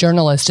 of a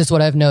journalist, is what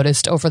I've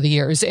noticed over the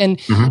years. And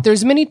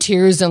there's many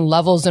tiers and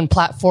levels and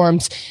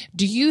platforms.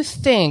 Do you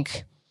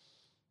think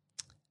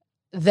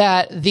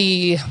that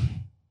the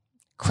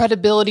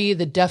credibility,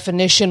 the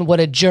definition, what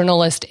a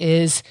journalist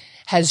is,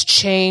 has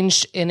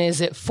changed? And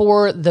is it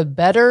for the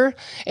better?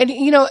 And,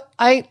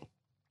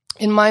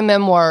 in my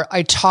memoir,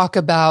 I talk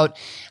about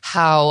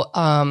how,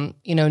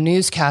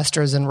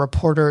 newscasters and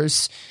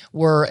reporters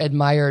were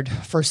admired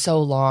for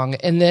so long.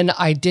 And then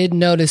I did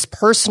notice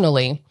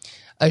personally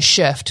a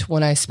shift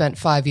when I spent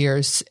 5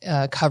 years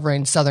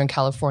covering Southern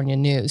California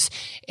news.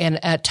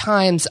 And at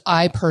times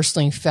I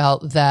personally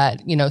felt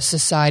that,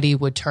 society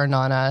would turn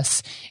on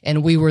us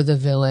and we were the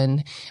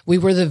villain. We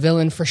were the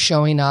villain for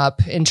showing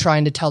up and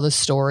trying to tell the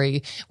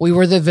story. We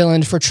were the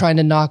villain for trying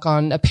to knock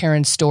on a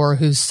parent's door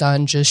whose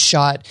son just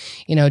shot,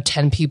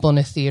 10 people in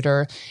a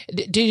theater.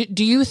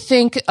 Do you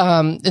think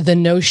the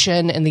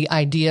notion and the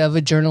idea of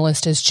a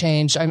journalist has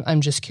changed?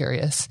 I'm just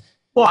curious.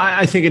 Well,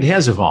 I think it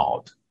has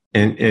evolved.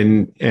 And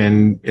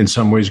in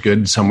some ways good,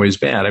 in some ways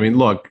bad. I mean,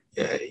 look,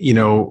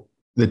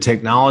 the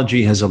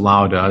technology has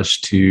allowed us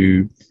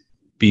to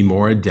be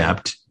more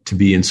adept, to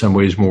be in some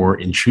ways more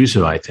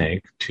intrusive, I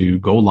think, to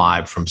go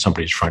live from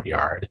somebody's front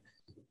yard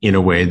in a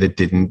way that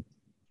didn't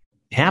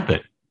happen,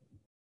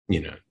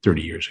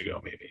 30 years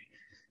ago, maybe.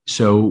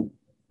 So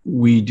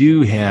we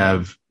do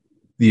have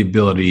the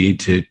ability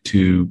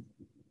to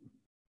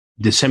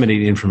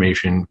disseminate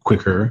information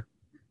quicker,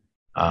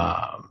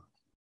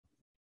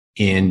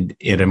 and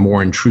at a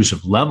more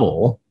intrusive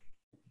level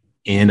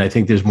And I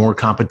think there's more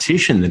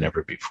competition than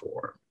ever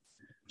before.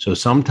 So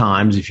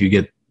sometimes if you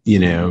get,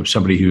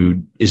 somebody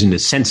who isn't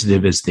as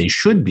sensitive as they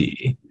should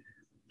be,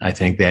 I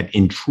think that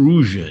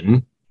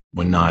intrusion,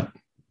 when not,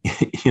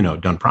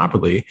 done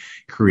properly,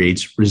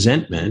 creates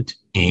resentment,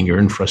 anger,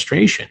 and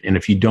frustration. And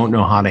if you don't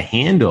know how to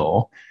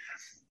handle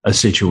a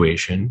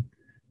situation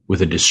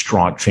with a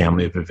distraught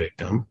family of a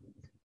victim,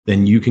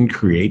 then you can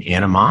create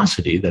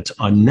animosity that's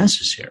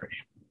unnecessary.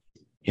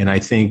 And I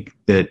think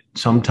that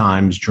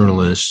sometimes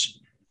journalists,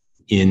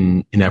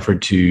 in an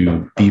effort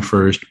to be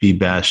first, be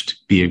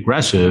best, be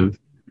aggressive,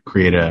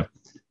 create a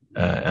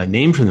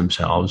name for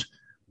themselves,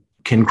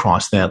 can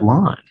cross that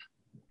line.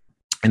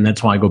 And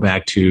that's why I go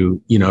back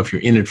to, if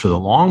you're in it for the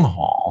long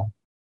haul,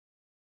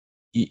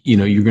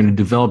 you're going to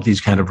develop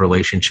these kind of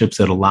relationships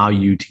that allow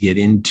you to get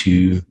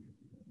into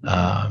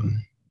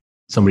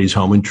somebody's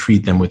home and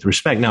treat them with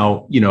respect.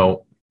 Now,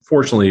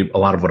 fortunately, a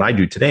lot of what I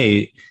do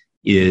today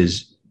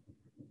is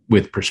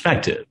with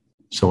perspective.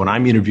 So when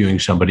I'm interviewing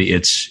somebody,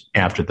 it's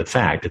after the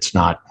fact. It's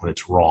not when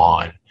it's raw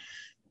and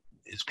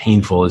as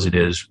painful as it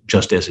is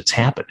just as it's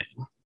happening.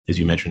 As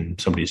you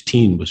mentioned, somebody's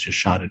teen was just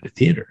shot at a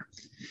theater.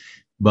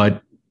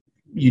 But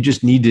you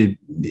just need to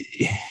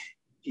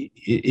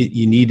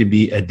you need to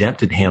be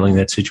adept at handling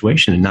that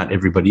situation, and not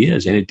everybody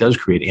is. And it does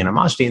create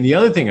animosity. And the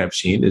other thing I've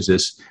seen is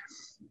this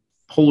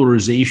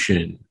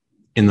polarization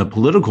in the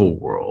political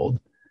world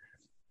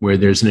where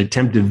there's an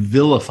attempt to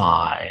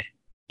vilify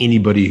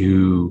anybody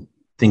who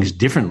thinks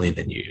differently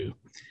than you.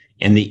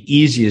 And the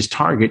easiest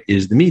target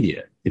is the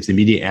media. If the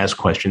media asks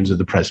questions of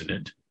the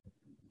president,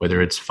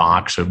 whether it's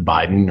Fox of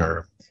Biden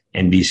or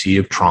NBC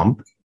of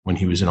Trump when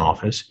he was in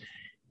office,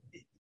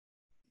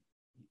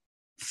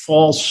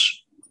 false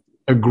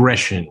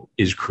aggression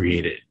is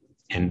created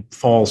and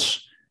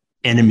false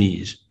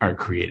enemies are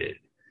created.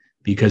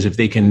 Because if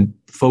they can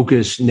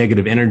focus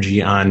negative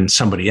energy on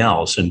somebody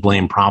else and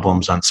blame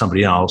problems on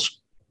somebody else,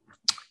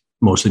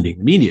 mostly being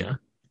the media,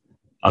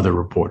 other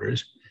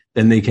reporters,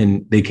 then they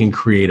can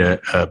create a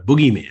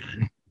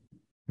boogeyman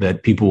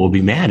that people will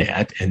be mad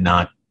at, and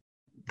not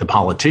the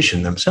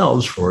politician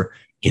themselves for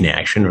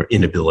inaction or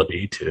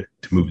inability to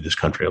move this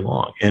country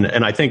along. And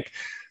I think,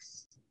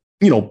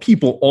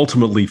 people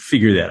ultimately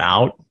figure that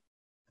out.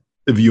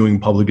 The viewing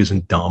public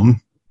isn't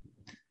dumb,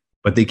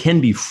 but they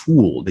can be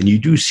fooled. And you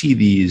do see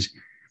these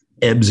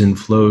ebbs and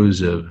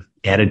flows of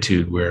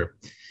attitude where,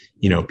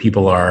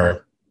 people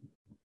are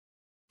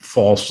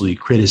falsely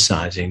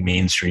criticizing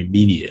mainstream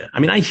media.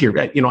 I mean, I hear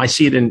that, I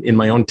see it in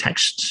my own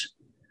texts,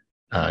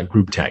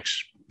 group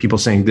texts, people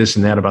saying this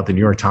and that about the New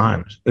York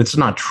Times. It's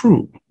not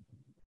true.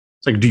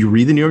 It's like, do you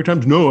read the New York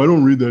Times? No, I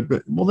don't read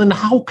that. Well, then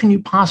how can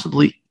you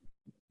possibly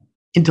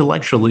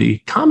intellectually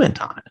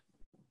comment on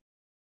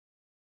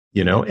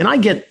it? And I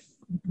get,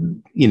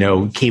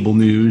 cable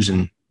news,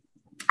 and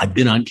I've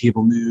been on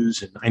cable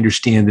news, and I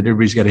understand that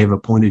everybody's got to have a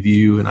point of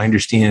view. And I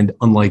understand,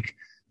 unlike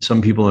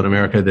some people in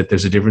America, that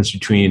there's a difference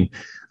between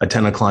a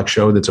 10 o'clock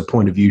show that's a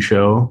point of view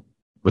show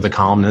with a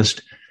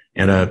columnist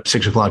and a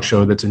 6 o'clock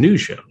show that's a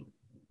news show.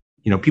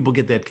 People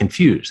get that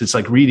confused. It's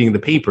like reading the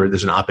paper.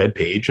 There's an op-ed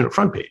page and a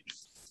front page,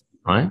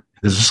 right?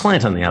 There's a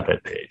slant on the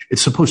op-ed page.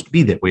 It's supposed to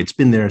be that way. It's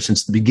been there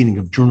since the beginning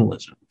of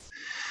journalism.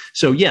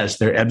 So yes,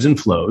 there are ebbs and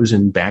flows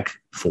and back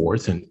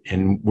forth.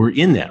 And we're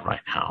in that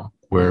right now,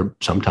 where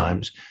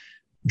sometimes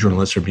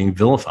journalists are being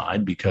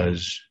vilified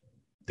because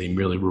they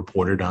merely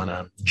reported on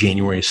a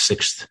January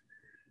 6th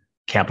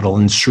Capitol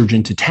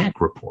insurgent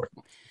attack report.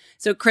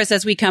 So, Chris,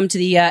 as we come to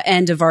the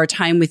end of our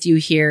time with you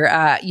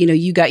here,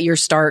 you got your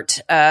start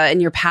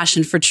and your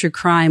passion for true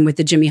crime with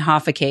the Jimmy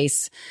Hoffa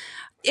case.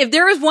 If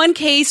there is one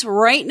case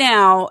right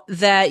now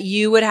that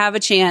you would have a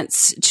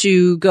chance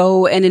to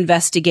go and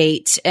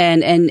investigate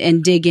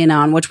and dig in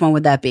on, which one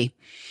would that be?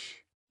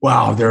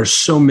 Wow, there are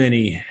so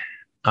many.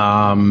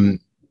 I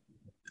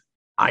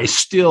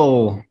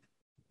still,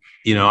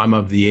 I'm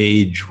of the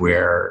age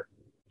where,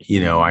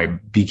 I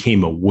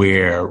became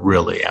aware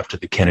really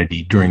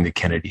during the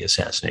Kennedy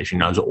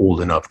assassination. I was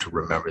old enough to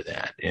remember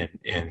that.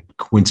 And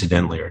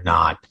coincidentally or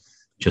not,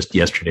 just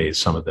yesterday,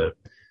 some of the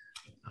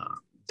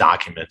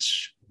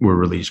documents were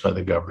released by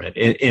the government.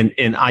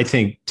 And I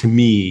think, to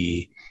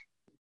me,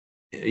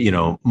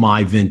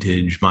 my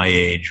vintage, my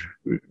age,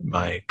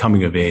 my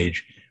coming of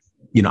age,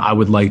 I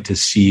would like to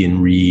see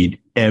and read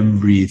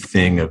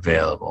everything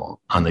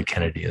available on the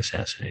Kennedy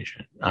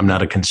assassination. I'm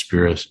not a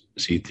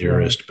conspiracy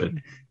theorist,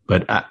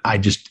 but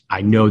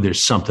I know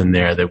there's something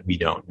there that we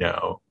don't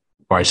know,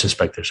 or I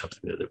suspect there's something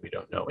there that we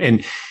don't know.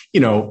 And,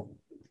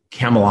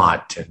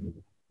 Camelot and,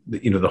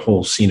 the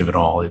whole scene of it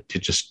all, it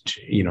just,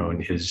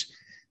 in his,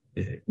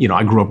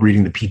 I grew up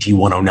reading the PT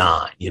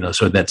 109,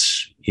 so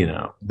that's,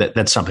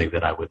 that's something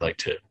that I would like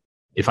to,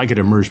 if I could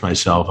immerse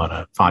myself on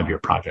a 5-year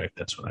project,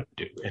 that's what I would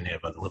do, and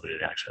have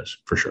unlimited access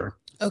for sure.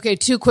 Okay,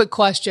 2 quick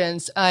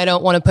questions. I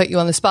don't want to put you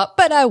on the spot,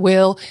 but I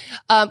will.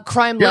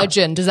 Crime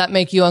Legend, does that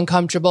make you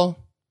uncomfortable?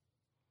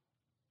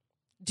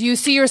 Do you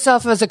see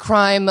yourself as a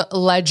crime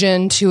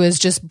legend who has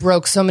just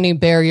broke so many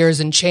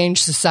barriers and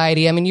changed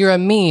society? I mean, you're a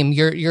meme,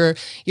 you're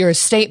a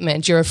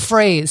statement, you're a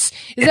phrase.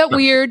 Is that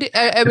weird?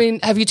 I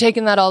mean, have you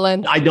taken that all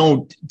in? I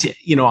don't,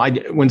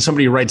 when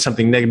somebody writes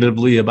something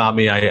negatively about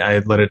me, I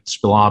let it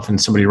spill off,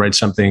 and somebody writes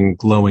something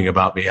glowing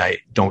about me, I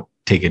don't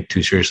take it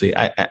too seriously.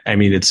 I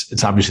mean,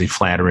 it's obviously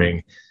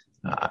flattering.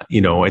 At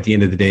the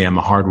end of the day, I'm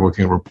a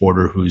hardworking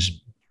reporter who's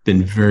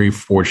been very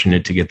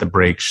fortunate to get the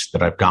breaks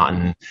that I've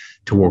gotten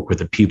to work with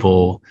the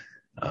people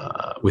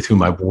with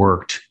whom I've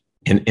worked.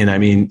 And I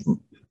mean,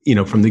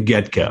 from the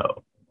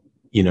get-go,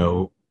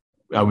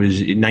 I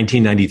was in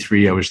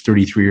 1993, I was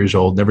 33 years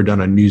old, never done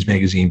a news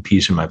magazine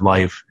piece in my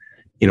life.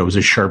 Was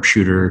a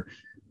sharpshooter,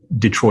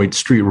 Detroit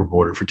street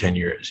reporter for 10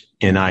 years.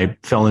 And I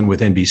fell in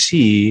with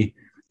NBC,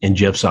 and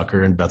Jeff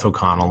Zucker and Beth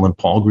O'Connell and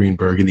Paul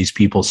Greenberg, and these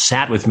people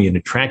sat with me in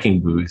a tracking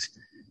booth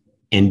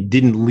and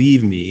didn't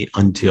leave me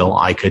until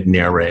I could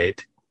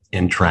narrate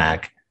and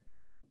track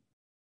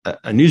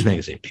a news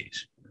magazine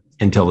piece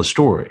and tell a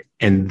story.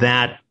 And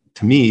that,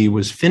 to me,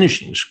 was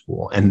finishing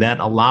school. And that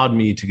allowed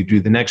me to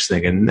do the next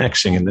thing and the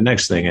next thing and the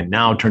next thing. And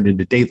now turned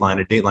into Dateline.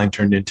 And Dateline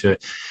turned into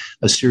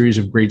a series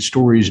of great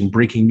stories and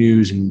breaking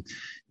news and,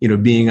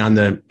 being on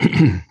the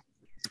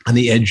on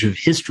the edge of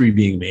history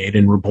being made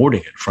and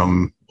reporting it,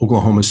 from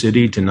Oklahoma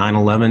City to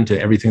 9/11 to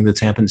everything that's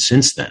happened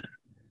since then.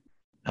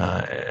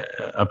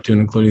 Up to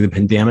and including the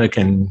pandemic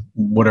and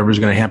whatever's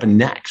going to happen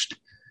next.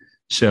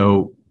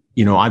 So,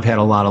 I've had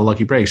a lot of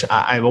lucky breaks.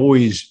 I've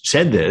always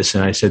said this,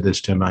 and I said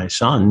this to my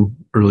son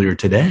earlier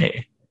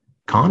today,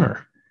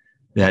 Connor,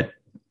 that,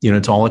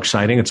 it's all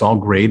exciting. It's all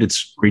great.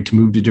 It's great to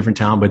move to a different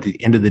town. But at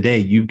the end of the day,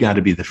 you've got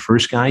to be the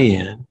first guy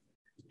in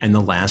and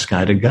the last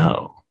guy to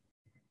go.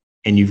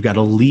 And you've got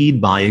to lead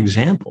by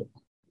example.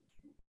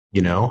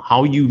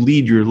 How you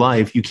lead your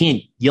life. You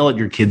can't yell at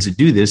your kids to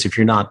do this if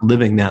you're not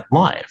living that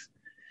life.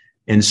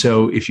 And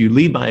so if you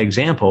lead by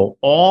example,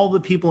 all the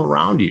people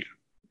around you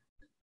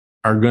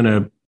are going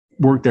to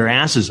work their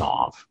asses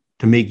off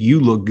to make you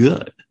look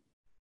good.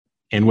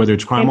 And whether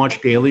it's Crime Watch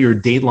Daily or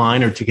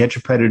Dateline or To Catch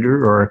a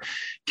Predator or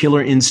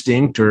Killer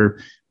Instinct or,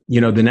 the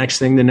next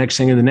thing, and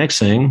the next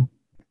thing,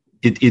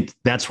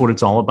 that's what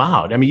it's all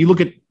about. I mean, you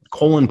look at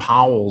Colin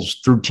Powell's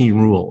 13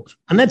 rules,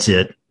 and that's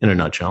it in a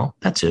nutshell.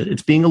 That's it.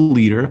 It's being a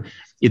leader.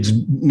 It's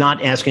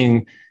not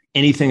asking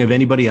anything of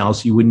anybody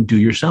else you wouldn't do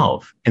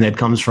yourself. And that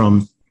comes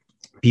from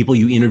people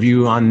you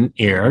interview on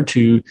air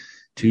to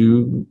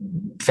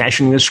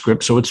fashioning a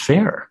script so it's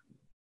fair.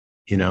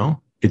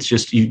 It's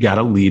just, you got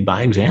to lead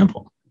by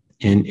example,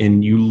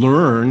 and you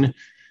learn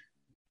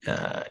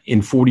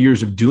in 40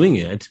 years of doing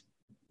it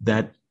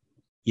that,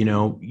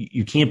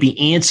 you can't be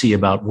antsy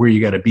about where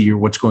you got to be or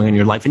what's going on in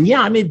your life. And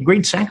I made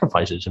great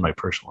sacrifices in my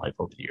personal life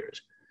over the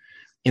years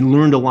and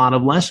learned a lot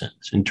of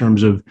lessons in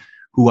terms of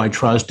who I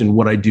trust and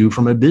what I do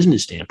from a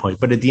business standpoint.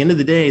 But at the end of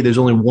the day, there's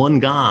only one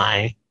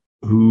guy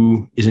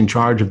who is in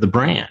charge of the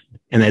brand,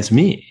 and that's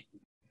me.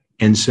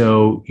 And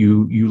so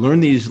you learn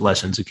these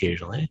lessons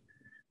occasionally,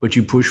 but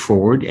you push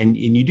forward and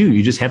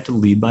you just have to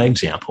lead by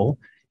example,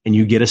 and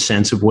you get a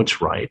sense of what's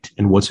right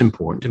and what's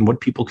important and what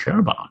people care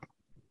about.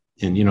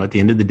 And, at the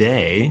end of the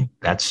day,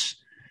 that's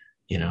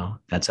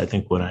I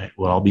think what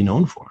I'll be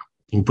known for.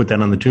 You can put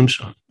that on the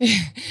tombstone.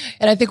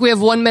 And I think we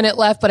have 1 minute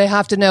left, but I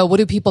have to know, what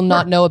do people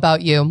not know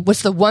about you?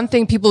 What's the one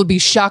thing people would be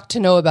shocked to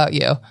know about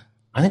you?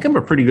 I think I'm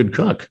a pretty good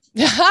cook.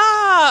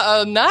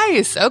 Oh,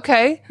 nice.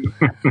 Okay.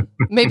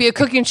 Maybe a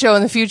cooking show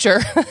in the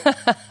future.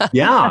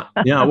 Yeah.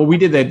 Well, we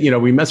did that.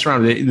 We messed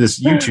around with this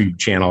YouTube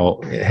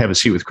channel, Have a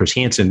Seat with Chris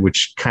Hansen,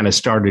 which kind of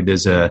started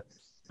as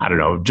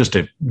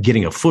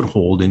getting a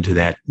foothold into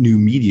that new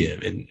medium.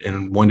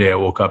 And one day I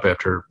woke up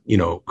after,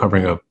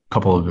 covering a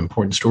couple of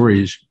important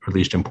stories, or at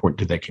least important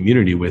to that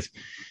community, with,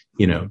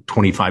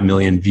 25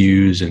 million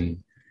views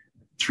and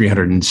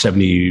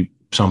 370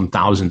 some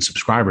thousand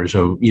subscribers.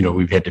 So,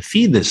 we've had to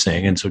feed this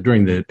thing. And so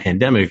during the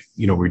pandemic,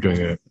 we're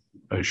doing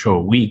a show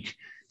a week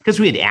because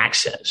we had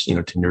access,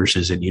 to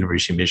nurses at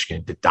University of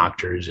Michigan, to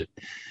doctors at,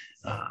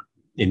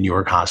 in New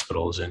York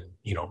hospitals, and,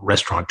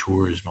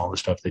 restaurateurs and all the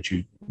stuff that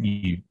you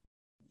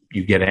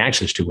get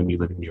access to when you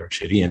live in New York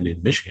City and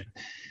in Michigan.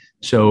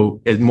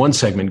 So in one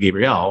segment,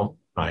 Gabrielle,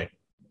 my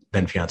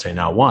then fiance,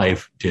 now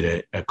wife,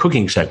 did a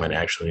cooking segment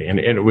actually. And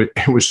it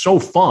was so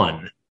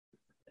fun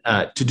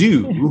to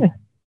do.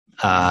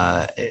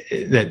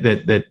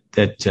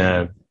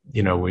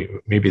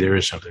 Maybe there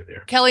is something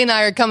there. Kelly and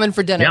I are coming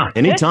for dinner. Yeah,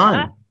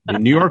 anytime.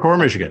 In New York or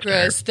Michigan.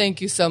 Chris,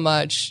 thank you so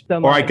much.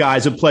 All right,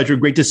 guys, a pleasure.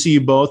 Great to see you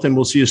both, and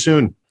we'll see you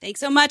soon. Thanks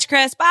so much,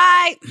 Chris.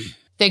 Bye.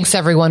 Thanks,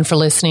 everyone, for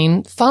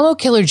listening. Follow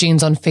Killer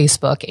Genes on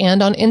Facebook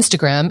and on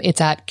Instagram. It's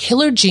at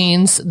Killer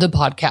Genes, the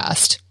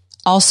podcast.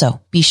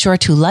 Also, be sure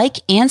to like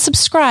and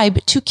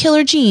subscribe to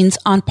Killer Genes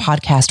on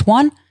Podcast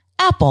One,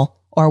 Apple,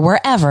 or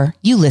wherever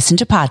you listen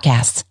to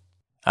podcasts.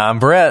 I'm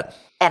Brett.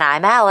 And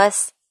I'm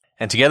Alice.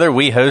 And together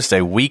we host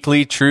a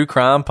weekly true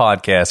crime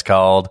podcast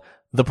called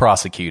The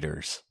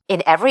Prosecutors.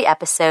 In every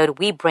episode,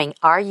 we bring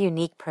our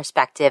unique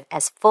perspective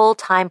as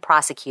full-time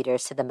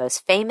prosecutors to the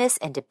most famous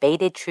and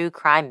debated true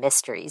crime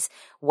mysteries.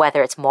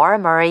 Whether it's Maura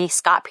Murray,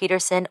 Scott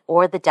Peterson,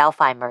 or the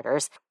Delphi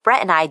murders,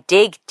 Brett and I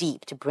dig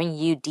deep to bring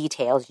you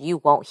details you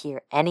won't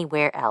hear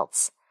anywhere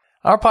else.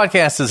 Our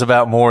podcast is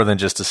about more than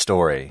just a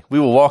story. We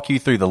will walk you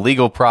through the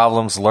legal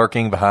problems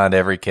lurking behind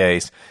every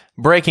case,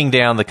 breaking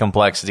down the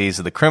complexities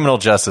of the criminal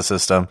justice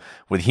system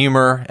with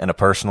humor and a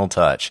personal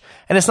touch.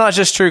 And it's not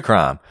just true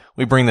crime.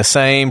 We bring the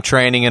same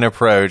training and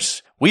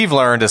approach we've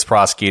learned as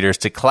prosecutors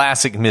to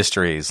classic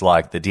mysteries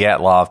like the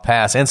Dyatlov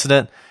Pass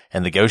incident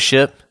and the ghost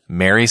ship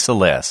Mary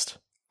Celeste.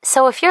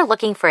 So if you're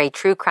looking for a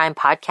true crime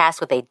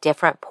podcast with a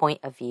different point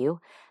of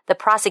view, The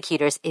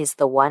Prosecutors is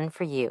the one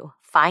for you.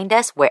 Find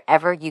us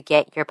wherever you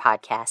get your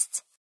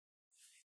podcasts.